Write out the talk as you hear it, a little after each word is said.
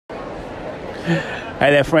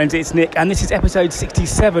Hey there, friends, it's Nick, and this is episode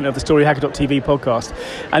 67 of the StoryHacker.tv podcast.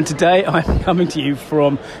 And today I'm coming to you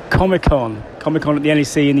from Comic-Con at the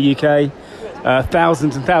NEC in the UK.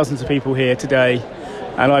 Thousands and thousands of people here today,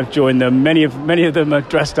 and I've joined them. Many of them are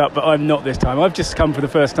dressed up, but I'm not this time. I've just come for the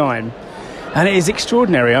first time, and it is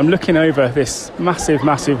extraordinary. I'm looking over this massive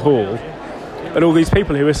hall at all these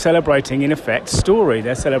people who are celebrating, in effect, story.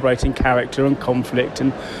 They're celebrating character and conflict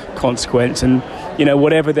and consequence and,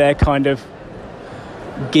 whatever their kind of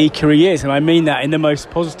geekery is. And I mean that in the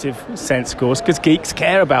most positive sense, of course, because geeks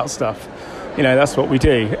care about stuff. That's what we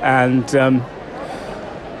do. And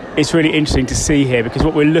it's really interesting to see here, because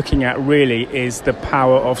what we're looking at really is the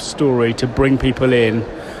power of story to bring people in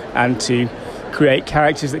and to create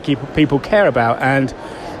characters that people care about. And,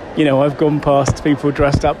 I've gone past people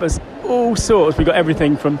dressed up as all sorts. We've got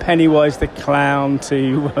everything from Pennywise the Clown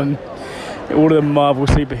to all of the Marvel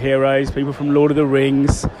superheroes, people from Lord of the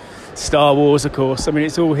Rings, Star Wars, of course. I mean,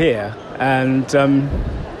 it's all here. And,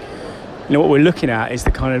 what we're looking at is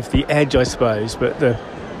the kind of the edge, I suppose, but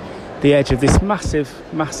the edge of this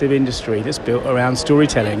massive industry that's built around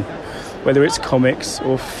storytelling, whether it's comics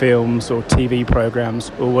or films or TV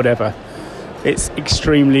programs or whatever. It's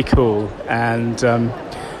extremely cool. And,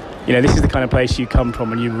 this is the kind of place you come from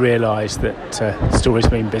when you realise that stories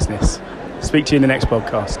mean business. Speak to you in the next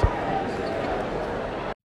podcast.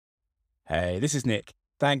 Hey, this is Nick.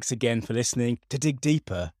 Thanks again for listening. To dig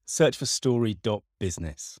deeper, search for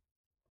story.business.